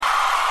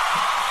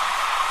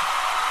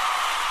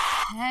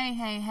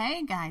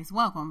Hey, guys,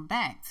 welcome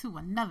back to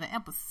another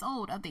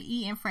episode of the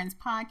E and Friends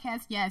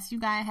podcast. Yes, you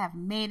guys have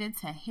made it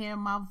to hear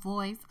my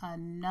voice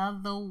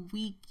another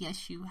week.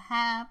 Yes, you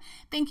have.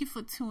 Thank you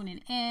for tuning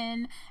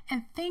in,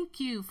 and thank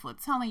you for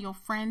telling your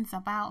friends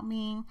about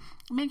me.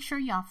 Make sure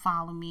y'all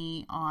follow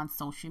me on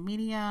social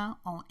media,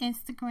 on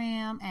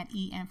Instagram at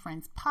E and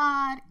Friends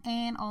Pod,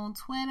 and on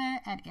Twitter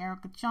at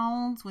Erica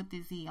Jones with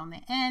the Z on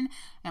the end.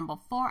 And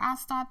before I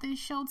start this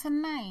show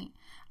tonight,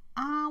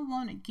 I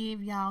want to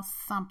give y'all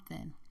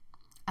something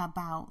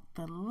about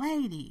the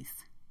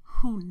ladies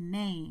who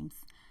names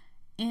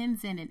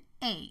ends in an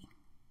A.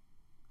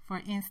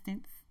 For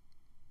instance,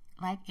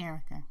 like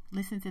Erica.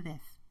 Listen to this.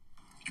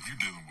 If you're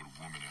dealing with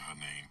a woman and her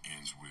name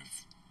ends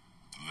with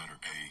the letter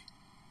A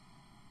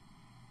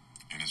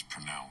and it's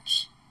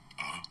pronounced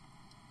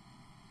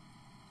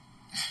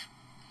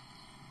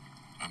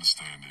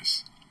understand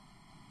this.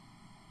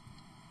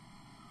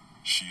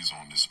 She is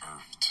on this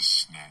earth to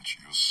snatch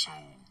your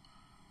soul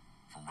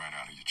from right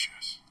out of your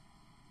chest.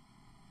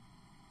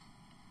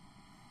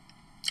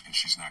 And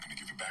she's not going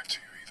to give it back to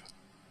you either.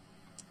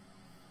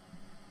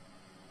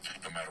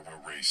 No matter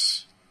what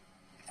race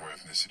or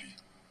ethnicity.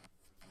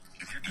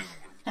 If you're dealing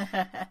with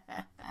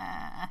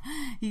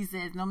He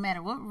says no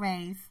matter what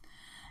race,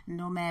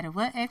 no matter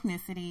what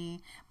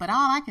ethnicity, but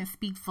all I can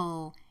speak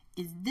for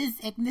is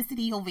this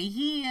ethnicity over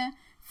here.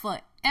 For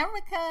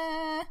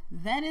Erica,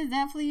 that is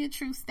definitely a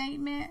true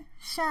statement.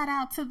 Shout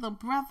out to the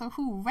brother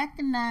who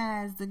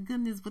recognized the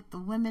goodness with the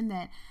women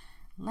that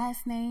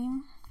last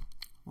name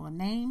or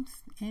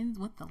names ends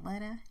with the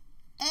letter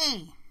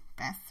A.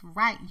 That's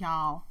right,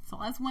 y'all.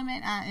 So us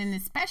women, and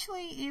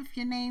especially if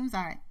your names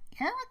are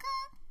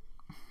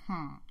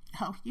Erica,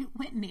 oh, you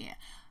went there.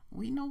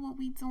 We know what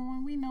we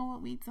doing.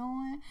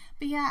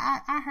 But yeah,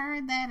 I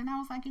heard that and I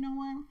was like, you know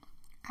what?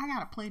 I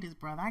gotta play this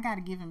brother. I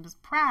gotta give him this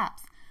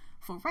props.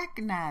 For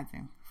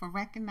recognizing.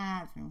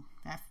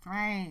 That's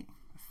right.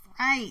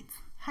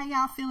 How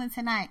y'all feeling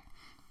tonight?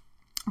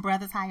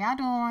 Brothers, how y'all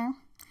doing?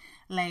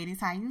 Ladies,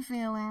 how you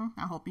feeling?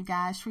 I hope you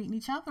guys treating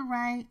each other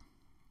right.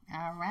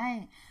 All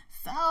right.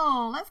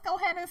 So, let's go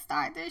ahead and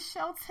start this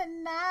show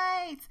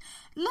tonight.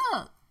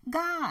 Look,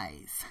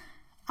 guys.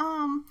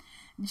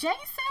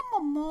 Jason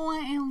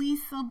Momoa and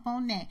Lisa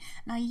Bonet.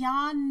 Now,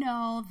 y'all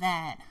know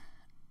that,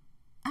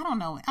 I don't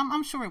know.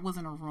 I'm sure it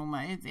wasn't a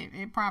rumor.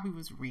 It probably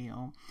was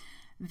real.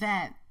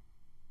 That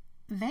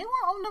they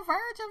were on the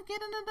verge of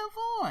getting a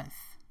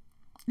divorce.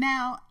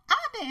 Now, I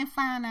didn't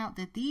find out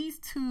that these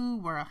two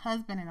were a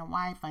husband and a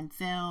wife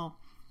until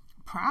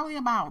probably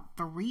about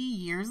 3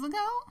 years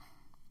ago.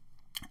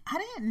 I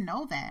didn't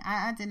know that.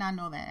 I did not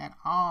know that at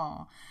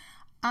all.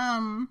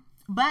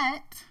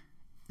 But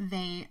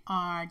they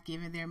are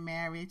giving their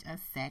marriage a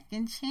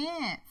second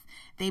chance.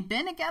 They've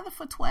been together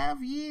for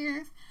 12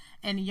 years.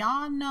 And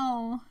y'all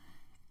know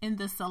in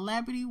the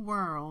celebrity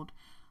world,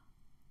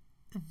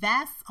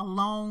 that's a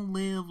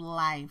long-lived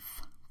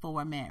life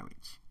for a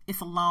marriage.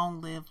 It's a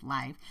long-lived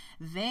life.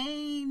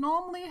 They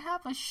normally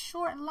have a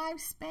short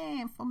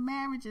lifespan for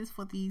marriages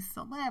for these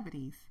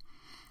celebrities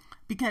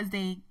because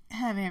they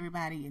have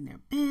everybody in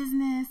their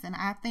business, and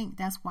I think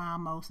that's why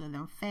most of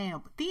them fail.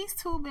 But these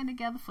two have been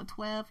together for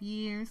 12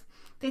 years.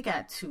 They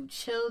got 2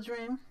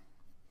 children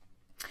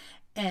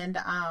and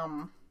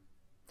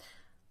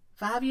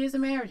 5 years of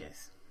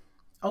marriages.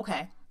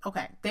 Okay.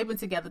 They've been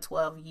together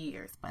 12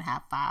 years, but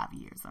have 5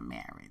 years of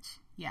marriage.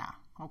 Yeah.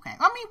 Okay.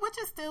 I mean, which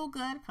is still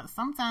good because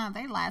sometimes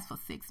they last for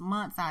 6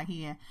 months out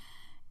here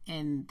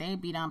and they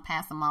be done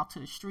pass them off to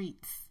the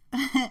streets.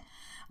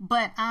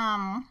 But,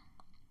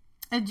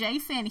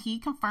 Jason, he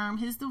confirmed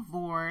his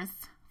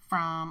divorce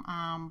from,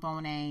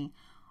 Bonet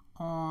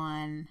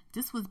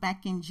this was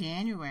back in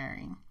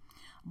January.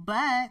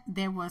 But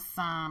there was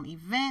some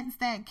events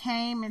that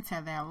came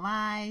into their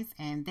lives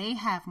and they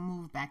have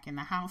moved back in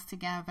the house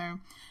together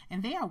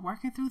and they are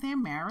working through their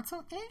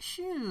marital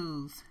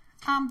issues.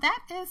 That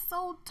is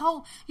so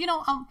told.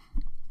 I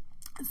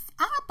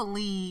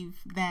believe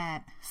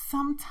that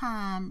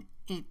sometimes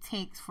it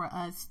takes for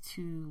us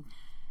to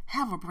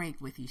have a break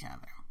with each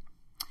other.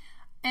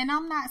 And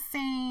I'm not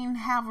saying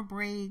have a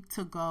break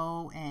to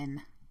go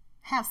and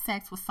have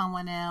sex with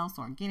someone else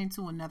or get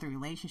into another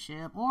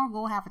relationship or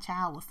go have a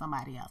child with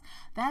somebody else.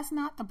 That's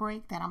not the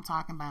break that I'm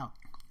talking about.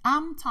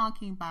 I'm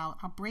talking about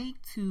a break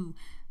to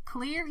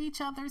clear each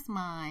other's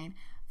mind,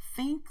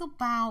 think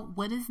about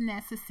what is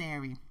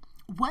necessary,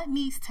 what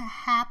needs to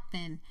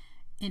happen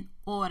in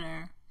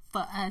order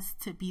for us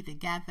to be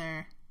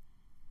together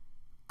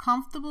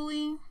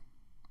comfortably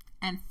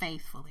and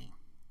faithfully.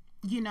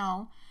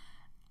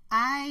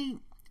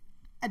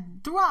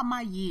 Throughout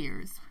my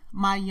years,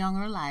 my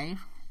younger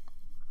life,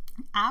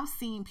 I've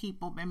seen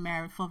people been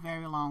married for a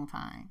very long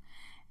time.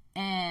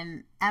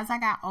 And as I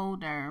got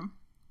older,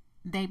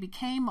 they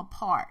became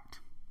apart.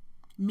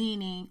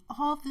 Meaning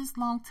all this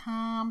long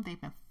time, they've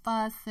been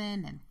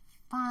fussing and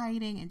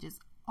fighting and just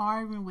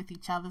arguing with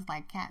each other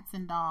like cats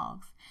and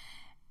dogs.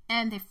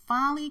 And they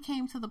finally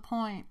came to the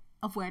point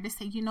of where they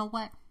say, you know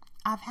what?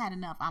 I've had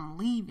enough. I'm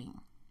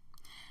leaving.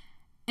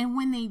 And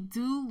when they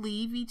do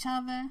leave each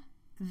other,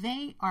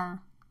 they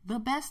are the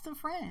best of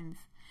friends.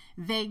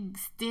 They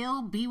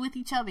still be with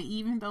each other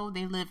even though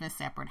they live in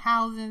separate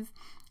houses.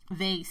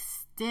 They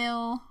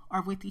still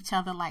are with each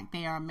other like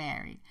they are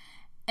married.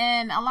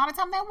 And a lot of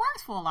time that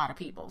works for a lot of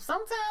people.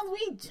 Sometimes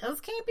we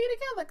just can't be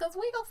together because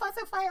we go fuss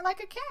and fight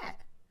like a cat.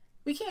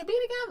 We can't be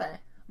together.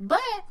 But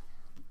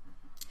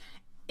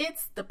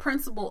it's the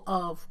principle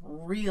of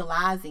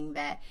realizing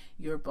that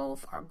you're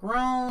both are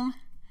grown.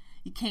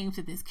 You came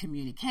to this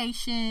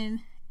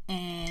communication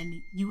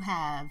and you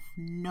have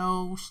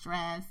no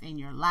stress in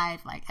your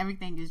life. Like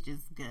everything is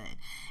just good.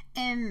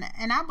 And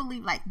I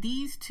believe like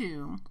these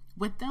two,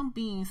 with them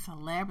being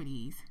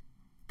celebrities,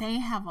 they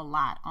have a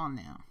lot on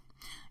them.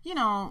 You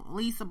know,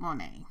 Lisa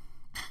Bonet.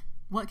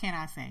 What can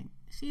I say?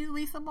 She's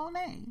Lisa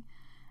Bonet.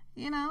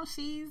 You know,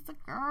 she's the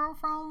girl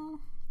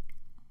from...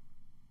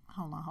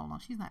 Hold on.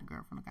 She's not the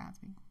girl from the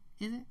Cosby.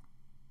 Is it?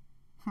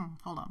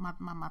 Hold on.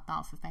 My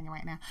thoughts are thinking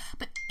right now.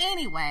 But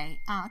anyway,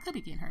 I could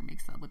be getting her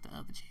mixed up with the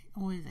other chick.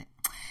 Or is it?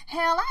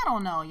 Hell, I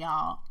don't know,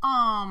 y'all.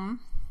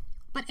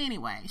 But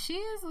anyway, she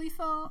is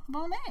Lisa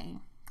Bonet.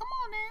 Come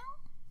on now.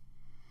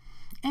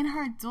 And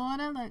her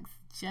daughter looks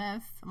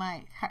just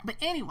like her. But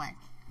anyway,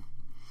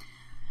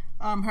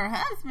 her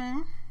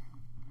husband,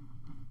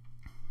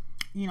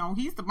 you know,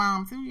 he's the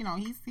bomb too. You know,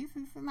 he's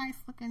a nice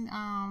looking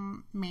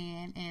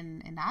man,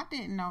 and I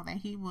didn't know that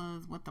he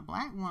was with a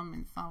black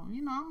woman. So,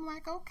 you know, I'm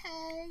like,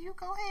 okay, you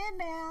go ahead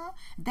now.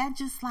 That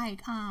just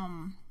like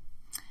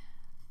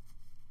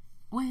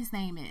what his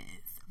name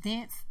is,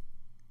 Vince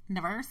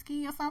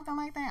Navarsky or something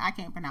like that. I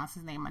can't pronounce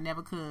his name. I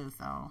never could,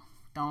 so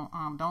don't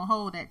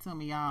hold that to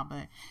me, y'all.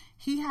 But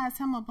he has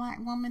him a black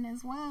woman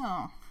as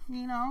well.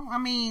 You know, I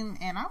mean,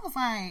 and I was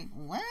like,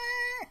 what?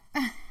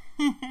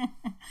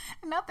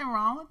 Nothing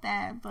wrong with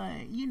that,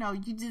 but you know,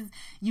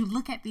 you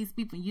look at these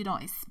people and you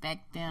don't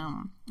expect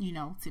them, you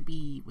know, to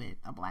be with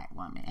a black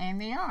woman, and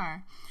they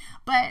are.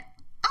 But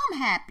I'm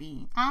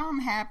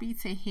happy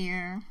to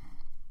hear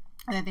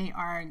that they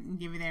are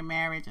giving their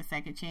marriage a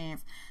second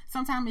chance.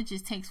 Sometimes it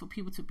just takes for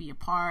people to be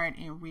apart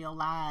and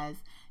realize,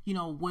 you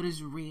know, what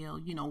is real,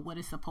 you know, what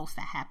is supposed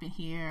to happen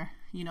here,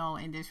 you know,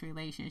 in this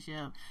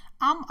relationship.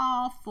 I'm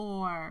all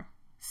for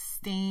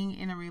staying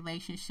in a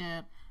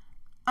relationship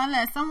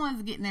unless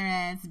someone's getting their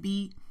ass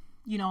beat,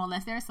 you know,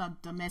 unless there's some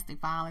domestic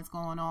violence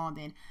going on,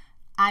 then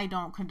I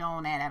don't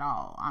condone that at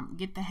all.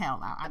 Get the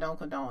hell out. I don't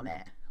condone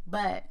that.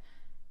 But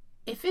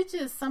if it's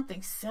just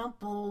something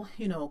simple,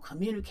 you know,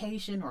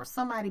 communication, or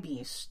somebody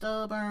being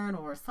stubborn,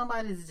 or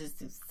somebody's just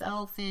too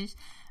selfish,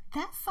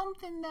 that's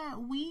something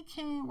that we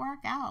can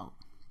work out.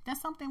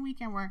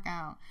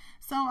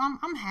 So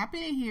I'm happy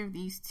to hear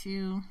these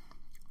two,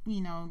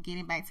 you know,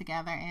 getting back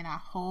together, and I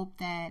hope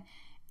that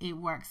it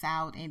works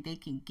out and they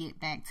can get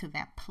back to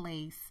that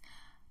place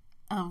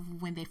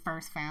of when they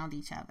first found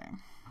each other.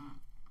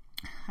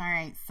 All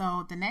right,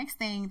 so the next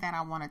thing that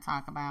I want to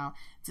talk about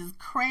is this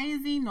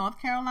crazy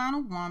North Carolina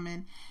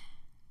woman.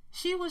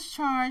 She was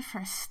charged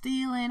for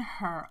stealing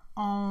her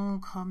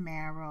own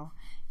Camaro.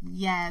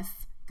 Yes,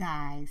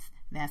 guys,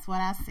 that's what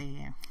I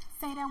said.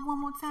 Say that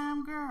one more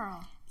time,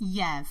 girl.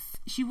 Yes,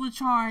 she was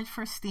charged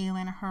for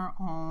stealing her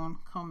own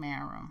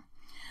Camaro.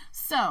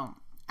 So,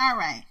 all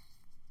right.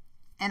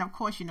 And of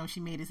course, you know, she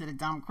made it to the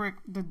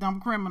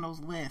dumb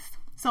criminals list.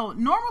 So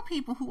normal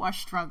people who are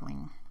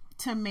struggling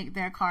to make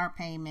their car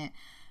payment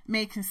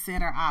may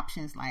consider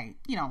options like,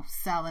 you know,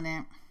 selling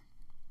it,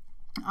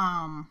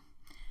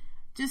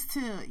 just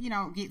to, you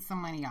know, get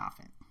some money off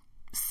it.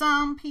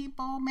 Some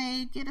people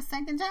may get a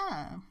second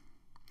job,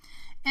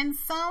 and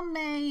some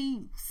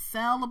may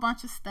sell a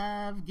bunch of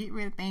stuff, get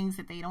rid of things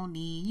that they don't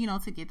need, you know,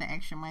 to get the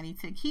extra money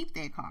to keep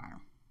their car.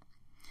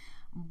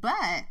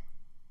 But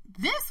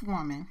this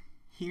woman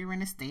here in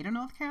the state of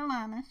North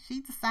Carolina,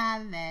 she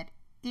decided that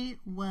it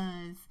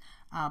was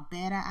a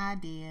better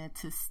idea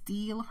to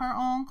steal her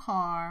own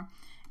car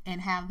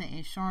and have the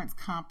insurance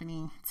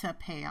company to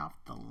pay off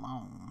the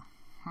loan.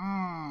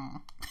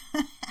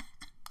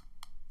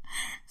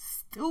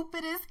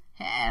 Stupid as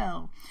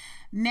hell.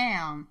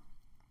 Now,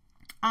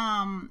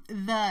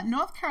 the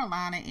North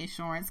Carolina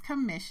Insurance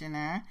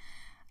Commissioner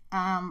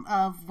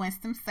of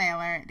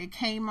Winston-Salem, they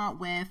came up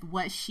with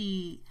what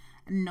she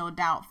no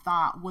doubt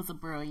thought was a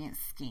brilliant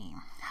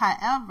scheme.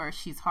 However,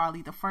 she's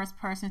hardly the first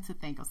person to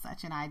think of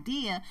such an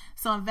idea,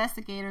 so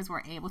investigators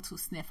were able to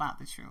sniff out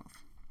the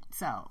truth.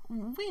 So,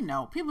 we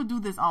know people do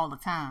this all the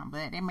time,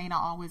 but they may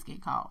not always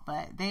get caught,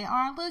 but they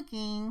are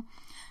looking.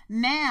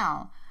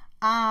 Now,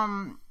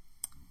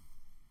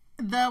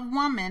 the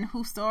woman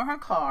who stole her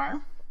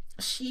car,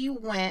 she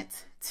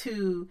went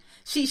through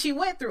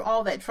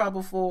all that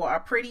trouble for a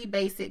pretty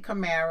basic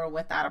Camaro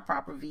without a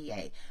proper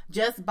VA.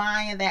 Just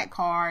buying that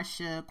car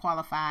should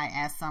qualify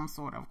as some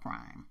sort of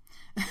crime.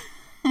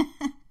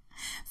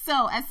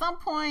 So at some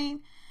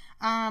point,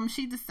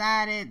 she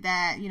decided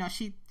that, you know,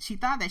 she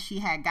thought that she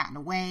had gotten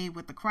away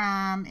with the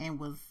crime and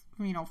was,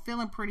 you know,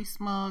 feeling pretty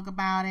smug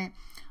about it.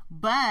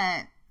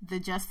 But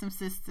the justice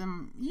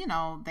system, you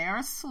know,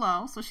 they're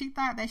slow. So she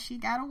thought that she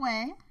got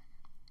away,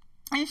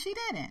 and she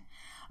didn't.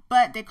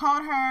 But they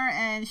caught her,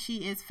 and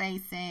she is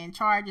facing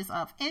charges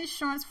of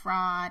insurance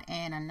fraud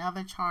and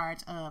another charge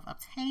of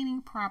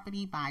obtaining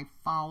property by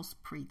false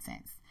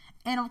pretense.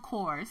 And of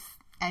course,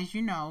 as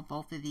you know,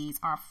 both of these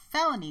are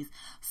felonies.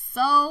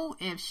 So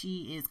if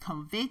she is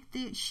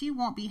convicted, she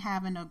won't be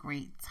having a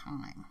great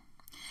time.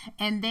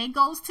 And they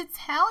goes to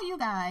tell you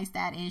guys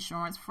that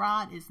insurance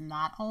fraud is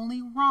not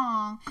only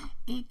wrong,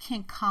 it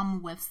can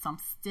come with some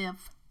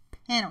stiff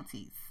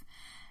penalties.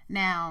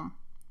 Now,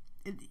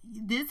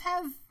 this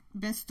has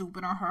been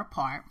stupid on her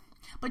part,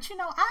 but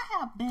I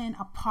have been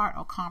a part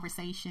of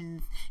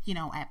conversations,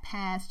 at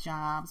past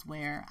jobs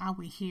where I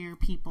would hear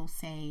people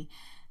say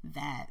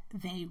that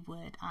they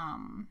would,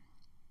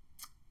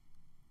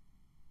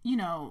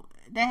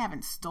 they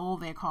haven't stole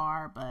their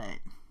car, but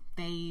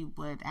they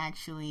would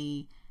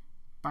actually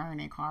burn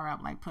their car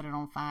up, like put it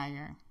on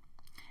fire.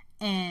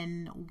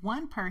 And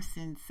one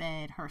person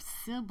said her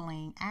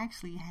sibling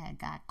actually had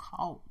got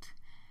caught,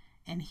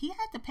 and he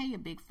had to pay a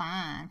big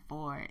fine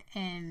for it.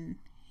 And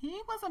he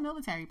was a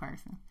military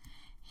person.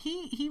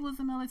 He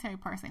was a military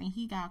person, and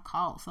he got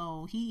caught,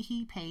 so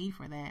he paid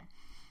for that.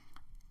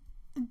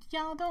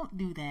 Y'all don't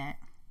do that.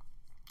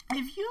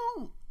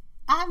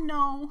 I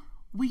know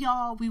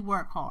we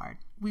work hard.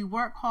 We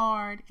work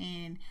hard,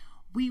 and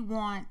we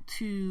want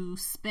to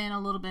spend a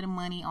little bit of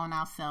money on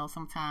ourselves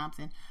sometimes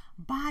and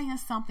buy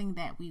us something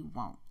that we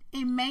want.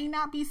 It may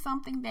not be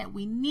something that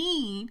we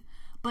need,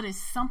 but it's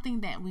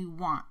something that we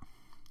want.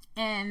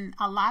 And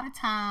a lot of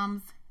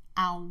times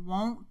our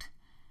want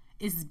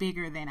is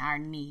bigger than our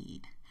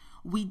need.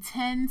 We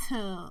tend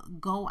to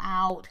go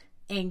out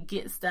and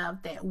get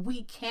stuff that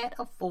we can't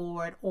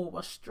afford or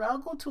will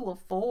struggle to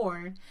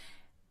afford.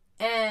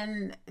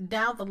 And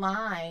down the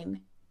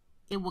line,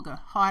 it will go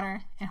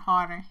harder and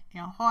harder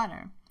and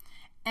harder.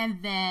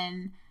 And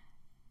then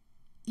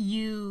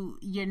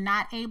you're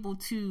not able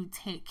to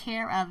take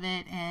care of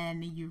it,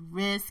 and you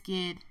risk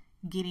it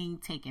getting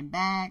taken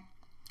back.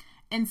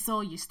 And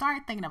so you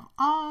start thinking of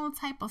all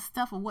type of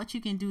stuff of what you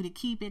can do to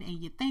keep it,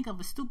 and you think of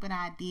a stupid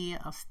idea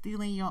of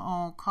stealing your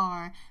own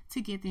car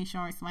to get the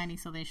insurance money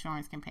so the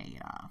insurance can pay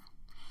it off.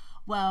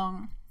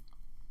 Well,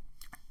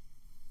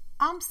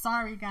 I'm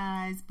sorry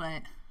guys,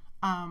 but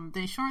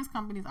the insurance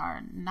companies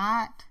are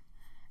not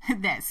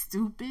that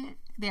stupid.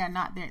 They're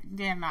not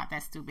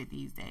that stupid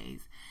these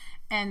days.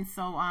 And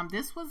so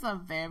this was a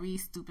very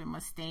stupid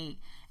mistake.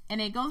 And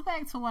it goes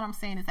back to what I'm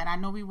saying is that I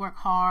know we work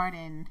hard,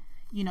 and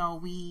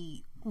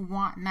we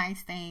want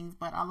nice things,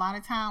 but a lot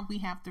of time we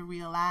have to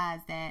realize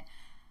that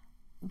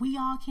we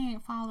all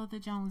can't follow the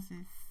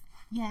Joneses.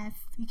 Yes,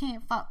 you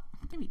can't follow.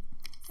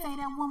 Say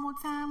that one more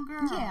time,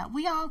 girl. Yeah,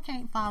 we all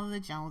can't follow the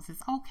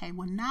Joneses. Okay,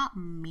 well, not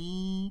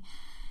me,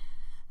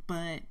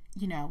 but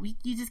you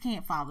just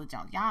can't follow the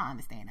Joneses. Y'all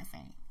understand that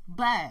saying?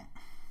 But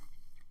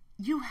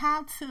you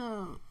have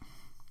to.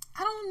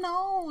 I don't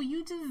know.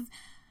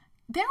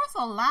 There's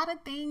a lot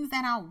of things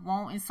that I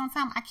want, and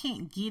sometimes I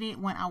can't get it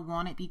when I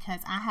want it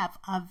because I have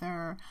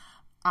other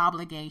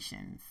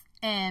obligations.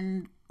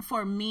 And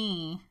for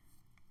me,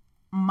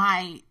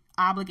 my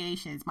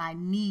obligations, my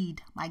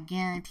need, my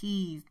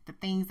guarantees, the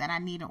things that I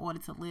need in order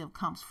to live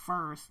comes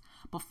first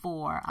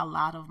before a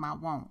lot of my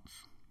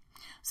wants.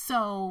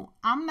 So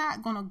I'm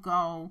not going to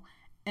go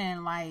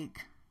and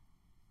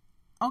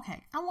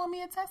okay, I want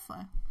me a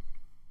Tesla.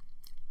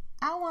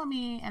 I want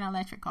me an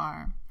electric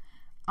car.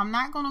 I'm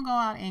not going to go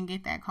out and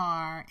get that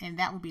car, and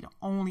that would be the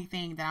only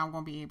thing that I'm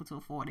going to be able to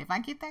afford. If I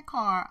get that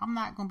car, I'm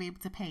not going to be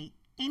able to pay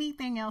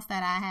anything else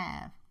that I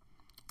have.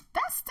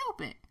 That's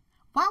stupid.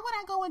 Why would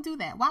I go and do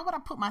that? Why would I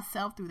put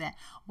myself through that?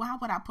 Why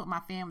would I put my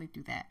family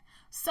through that?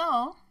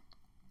 So,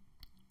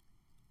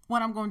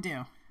 what I'm going to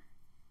do,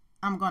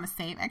 I'm going to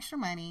save extra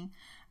money.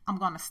 I'm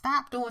going to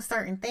stop doing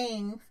certain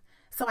things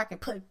so I can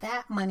put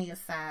that money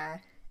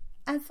aside,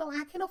 and so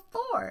I can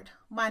afford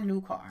my new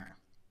car.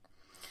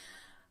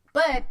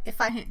 But if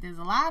I hit this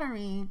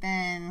lottery,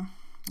 then,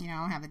 I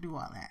don't have to do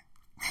all that.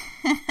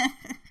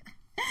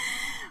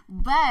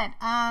 But,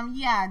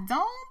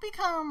 don't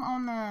become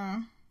on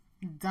the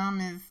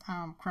dumbest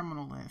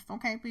criminal list.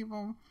 Okay,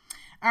 people?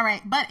 All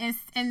right. But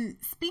in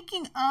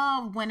speaking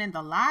of winning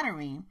the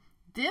lottery,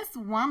 this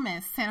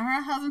woman sent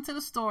her husband to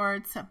the store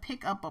to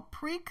pick up a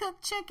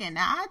pre-cooked chicken.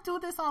 Now, I do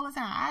this all the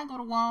time. I go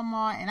to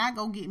Walmart and I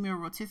go get me a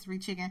rotisserie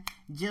chicken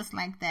just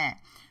like that.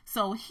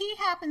 So he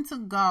happened to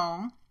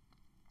go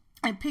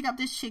and pick up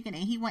this chicken,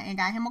 and he went and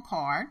got him a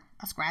card,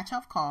 a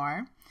scratch-off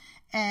card,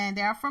 and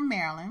they're from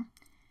Maryland.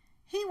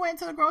 He went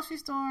to the grocery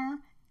store,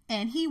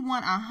 and he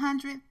won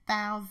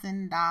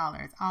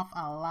 $100,000 off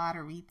a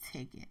lottery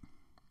ticket.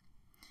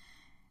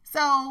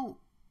 So,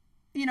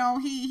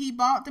 he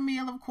bought the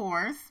meal, of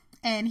course,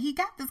 and he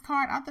got this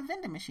card out the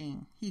vending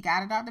machine. He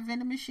got it out the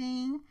vending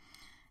machine,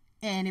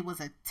 and it was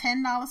a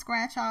 $10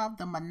 scratch-off,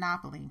 the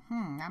Monopoly.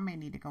 I may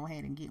need to go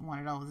ahead and get one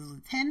of those. It was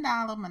a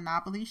 $10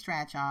 Monopoly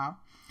scratch-off.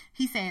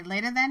 He said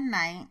later that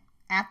night,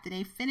 after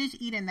they finished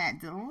eating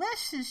that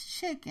delicious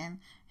chicken,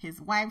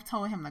 his wife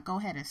told him to go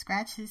ahead and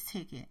scratch his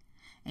ticket.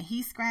 and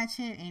he scratched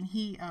it and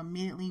he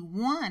immediately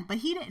won. But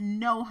he didn't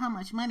know how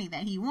much money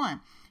that he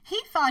won. He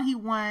thought he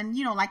won,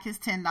 like his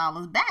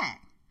 $10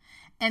 back.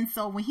 And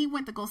so when he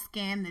went to go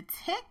scan the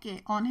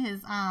ticket on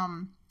his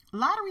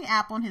lottery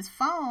app on his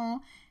phone,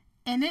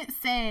 and it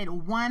said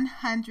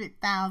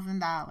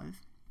 $100,000.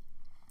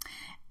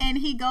 And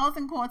he goes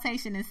in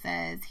quotation and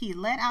says, he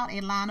let out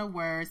a line of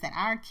words that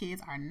our kids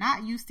are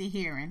not used to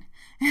hearing.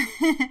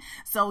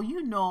 So,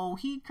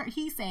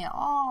 he said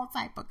all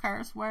type of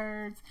curse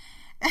words.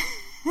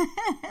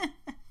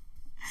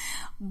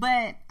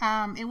 But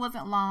it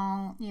wasn't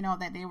long,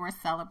 that they were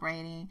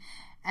celebrating.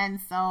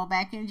 And so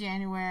back in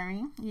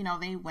January,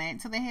 they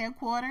went to the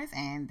headquarters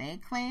and they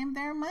claimed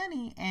their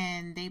money.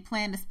 And they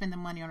planned to spend the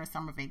money on a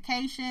summer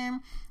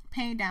vacation,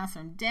 paying down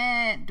some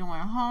debt, doing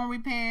home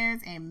repairs,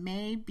 and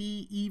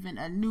maybe even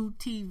a new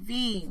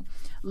TV.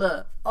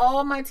 Look,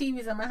 all my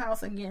TVs in my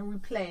house are getting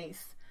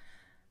replaced.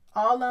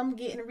 All of them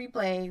getting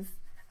replaced.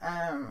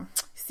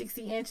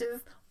 60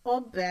 inches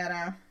or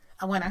better.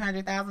 I went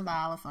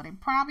 $100,000, so they're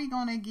probably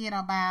gonna get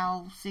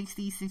about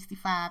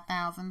 $65,000.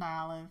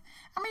 I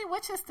mean,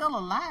 which is still a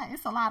lot.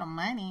 It's a lot of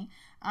money.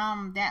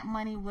 That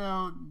money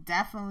will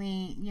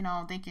definitely,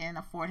 they can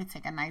afford to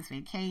take a nice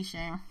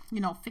vacation.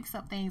 Fix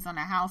up things on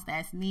the house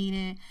that's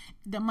needed.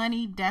 The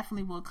money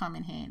definitely will come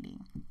in handy.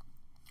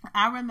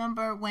 I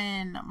remember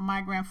when my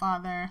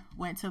grandfather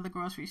went to the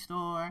grocery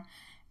store,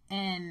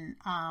 and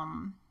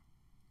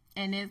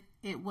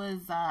it was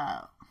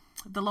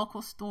the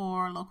local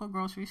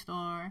grocery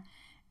store,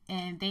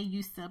 and they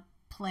used to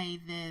play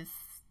this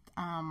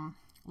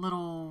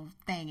little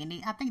thing, and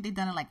I think they've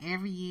done it like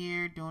every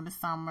year during the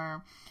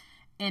summer,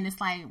 and it's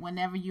like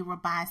whenever you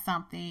would buy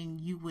something,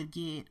 you would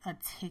get a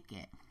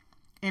ticket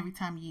every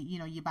time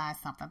you buy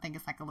something. I think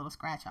it's like a little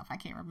scratch off. I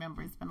can't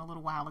remember. It's been a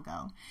little while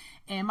ago.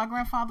 And my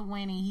grandfather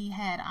went and he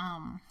had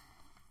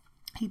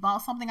he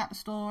bought something at the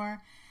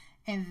store,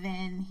 and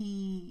then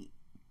he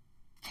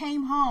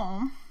came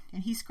home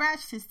and he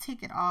scratched his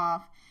ticket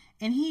off,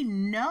 and he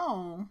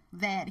know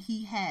that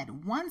he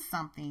had won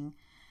something,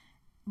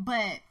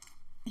 but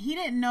he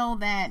didn't know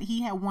that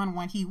he had won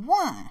what he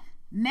won.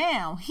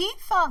 Now, he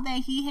thought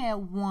that he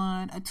had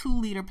won a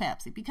 2-liter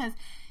Pepsi, because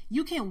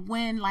you can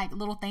win like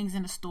little things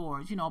in the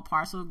stores,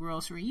 parcel of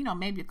grocery,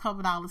 maybe a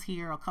couple dollars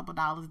here, a couple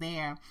dollars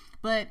there.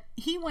 But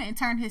he went and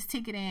turned his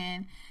ticket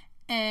in,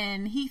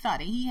 and he thought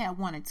that he had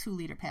won a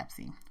 2-liter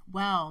Pepsi.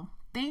 Well,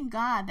 thank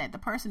God that the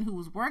person who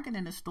was working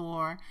in the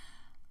store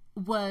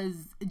was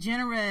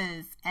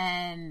generous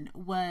and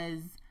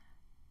was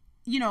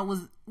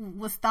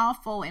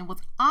thoughtful and was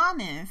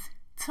honest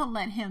to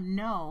let him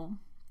know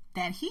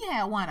that he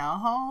had won a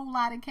whole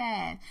lot of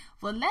cash.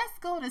 Well, let's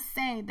go to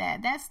say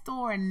that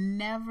store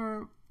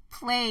never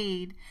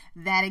played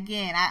that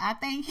again. I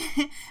think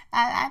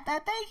I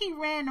think he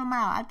ran them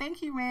out.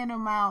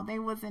 They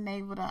wasn't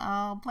able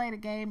to play the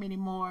game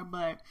anymore.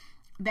 But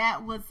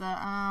that was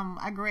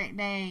a great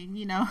day,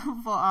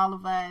 for all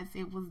of us.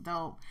 It was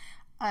dope.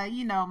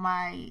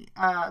 My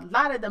a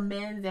lot of the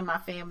men in my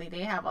family,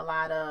 they have a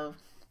lot of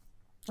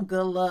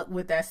good luck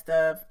with that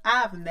stuff.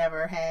 I've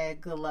never had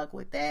good luck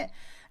with that.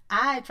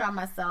 I tried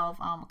myself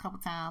a couple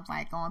times,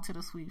 like going to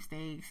the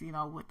sweepstakes,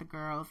 with the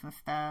girls and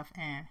stuff,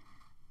 and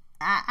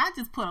I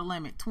just put a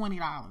limit,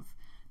 $20.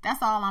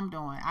 That's all I'm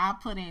doing. I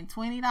put in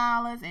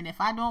 $20, and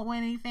if I don't win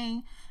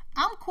anything,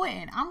 I'm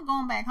quitting. I'm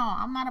going back home.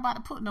 I'm not about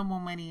to put no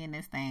more money in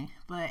this thing.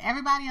 But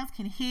everybody else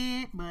can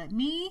hit, but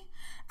me,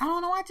 I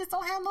don't know. I just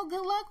don't have no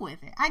good luck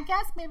with it. I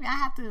guess maybe I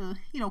have to,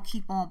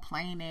 keep on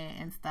playing it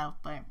and stuff.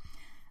 But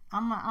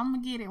I'm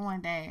gonna get it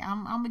one day.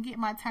 I'm gonna get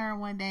my turn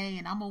one day,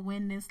 and I'm gonna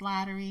win this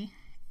lottery.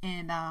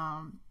 And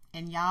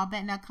y'all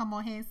better not come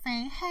on here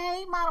saying,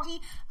 "Hey, Model E."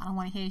 I don't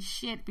want to hear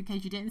shit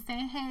because you didn't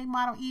say, "Hey,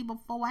 Model E,"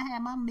 before I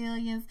had my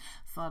millions.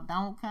 So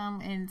don't come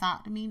and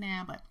talk to me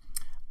now. But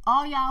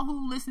all y'all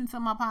who listen to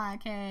my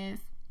podcast,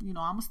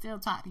 I'ma still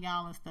talk to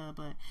y'all and stuff.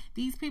 But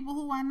these people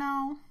who I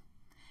know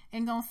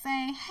ain't gonna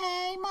say,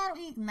 "Hey, Model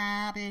E."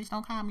 Nah, bitch,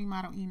 don't call me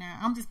Model E now.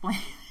 I'm just playing.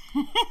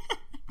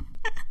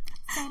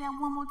 Say that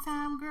one more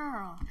time,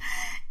 girl.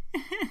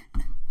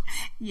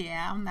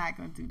 Yeah, I'm not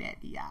gonna do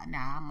that to y'all.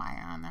 Nah, I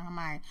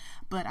might.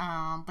 But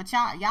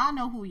y'all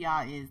know who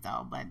y'all is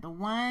though. But the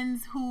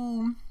ones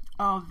who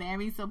are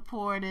very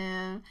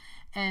supportive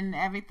and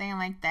everything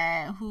like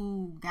that,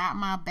 who got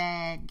my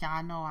bag,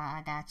 y'all know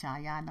I got y'all.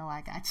 Y'all know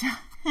I got y'all.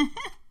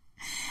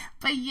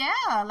 But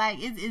yeah, like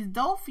it's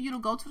dope for you to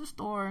go to the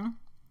store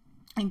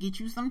and get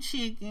you some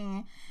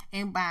chicken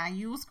and buy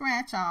you a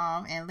scratch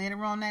off, and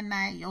later on that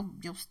night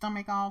your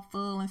stomach all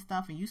full and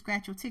stuff, and you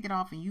scratch your ticket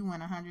off and you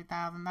win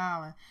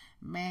 $100,000.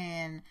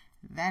 Man,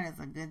 that is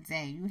a good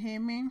day. You hear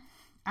me?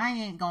 I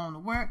ain't going to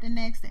work the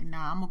next day.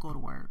 Nah, I'm gonna go to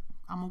work.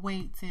 I'm gonna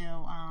wait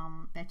till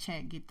that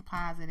check get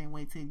deposited and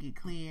wait till it get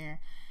clear,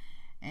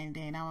 and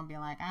then I'm gonna be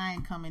like, I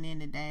ain't coming in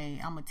today.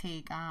 I'm gonna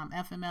take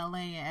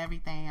FMLA and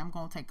everything. I'm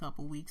gonna take a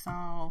couple weeks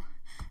off.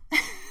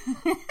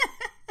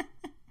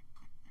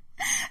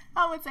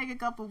 I'm gonna take a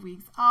couple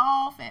weeks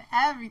off and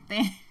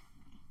everything.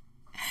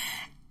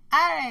 All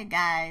right,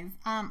 guys.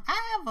 I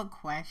have a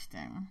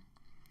question.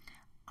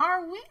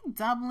 are we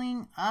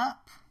doubling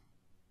up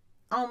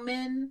on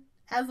men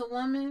as a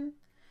woman?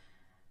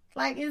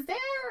 Like, is there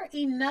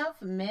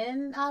enough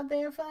men out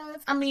there for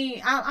us? I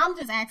mean, I'm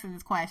just asking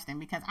this question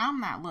because I'm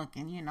not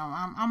looking, you know,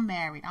 I'm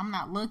married. I'm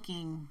not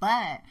looking,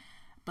 but,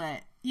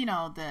 you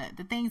know,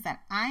 the things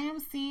that I am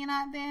seeing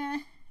out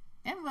there,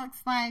 it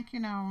looks like, you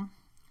know,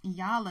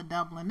 y'all are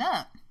doubling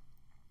up.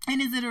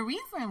 And is it a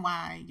reason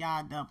why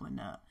y'all doubling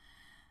up?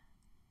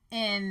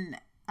 And,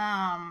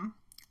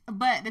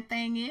 but the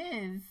thing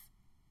is,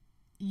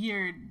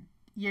 you're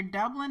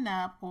doubling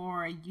up,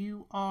 or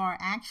you are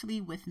actually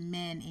with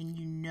men and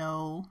you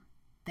know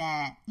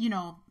that, you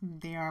know,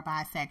 they are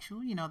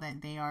bisexual, you know,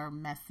 that they are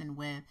messing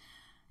with,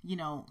 you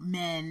know,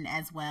 men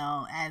as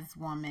well as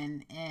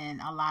women. And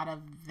a lot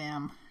of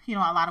them, you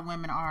know, a lot of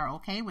women are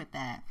okay with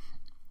that.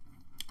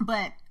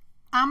 But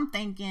I'm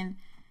thinking,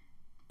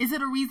 is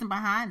it a reason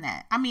behind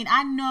that? I mean,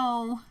 I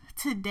know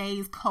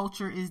today's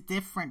culture is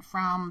different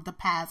from the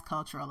past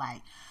culture.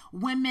 Like,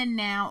 women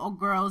now, or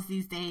girls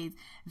these days,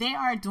 they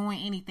are doing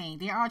anything.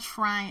 They are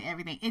trying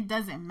everything. It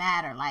doesn't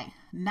matter. Like,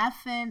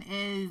 nothing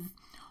is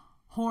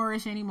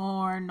whorish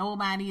anymore.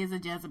 Nobody is a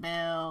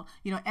Jezebel.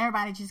 You know,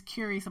 everybody's just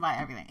curious about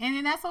everything.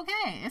 And that's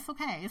okay. It's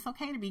okay. It's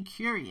okay to be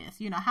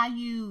curious. You know, how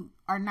you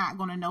are not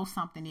going to know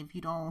something if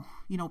you don't,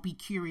 you know, be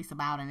curious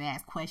about it and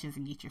ask questions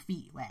and get your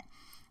feet wet.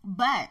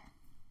 But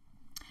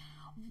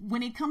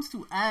when it comes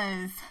to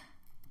us,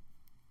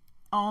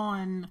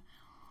 on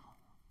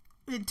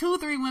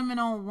 2-3 women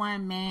on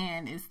one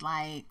man, is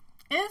like,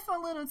 it's a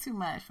little too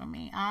much for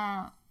me.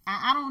 I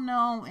don't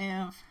know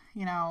if,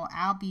 you know,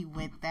 I'll be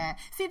with that.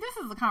 See, this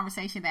is a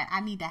conversation that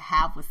I need to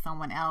have with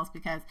someone else,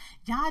 because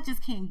y'all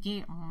just can't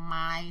get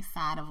my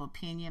side of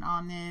opinion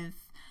on this.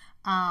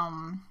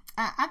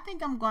 I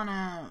think I'm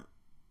gonna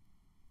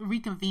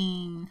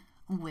reconvene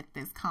with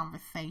this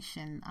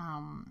conversation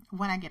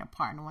when I get a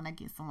partner, when I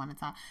get someone to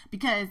talk,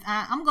 because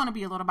I'm going to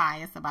be a little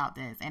biased about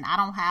this, and I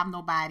don't have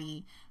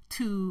nobody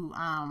to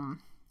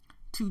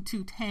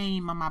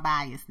tame my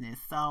biasness,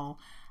 so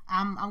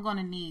I'm going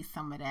to need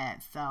some of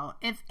that. So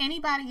if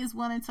anybody is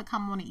willing to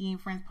come on the E and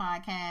Friends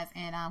podcast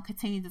and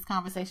continue this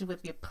conversation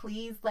with you,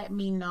 please let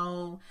me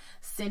know.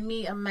 Send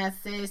me a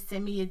message,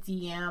 send me a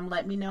DM,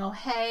 let me know,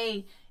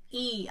 hey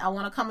E, I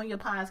want to come on your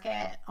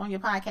podcast.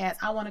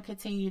 I want to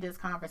continue this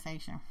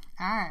conversation.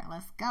 All right,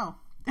 let's go.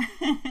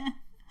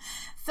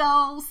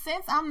 So,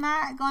 since I'm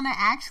not going to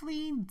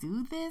actually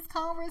do this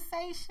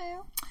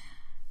conversation,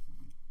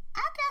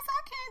 I guess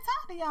I can't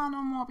talk to y'all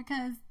no more,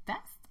 because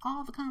that's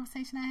all the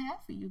conversation I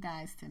have for you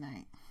guys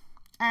tonight.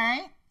 All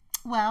right.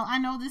 Well, I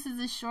know this is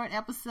a short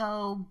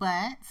episode,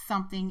 but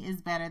something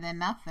is better than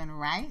nothing,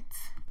 right?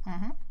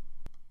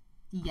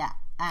 Yeah.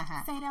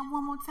 Say that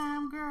one more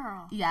time,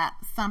 girl. Yeah,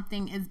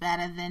 something is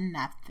better than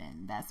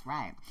nothing. That's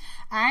right.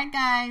 All right,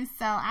 guys.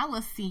 So I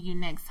will see you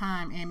next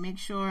time, and make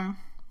sure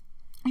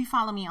you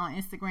follow me on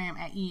Instagram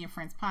at E and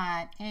Friends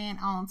Pod, and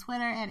on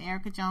Twitter at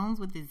Erica Jones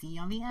with the Z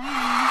on the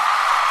end.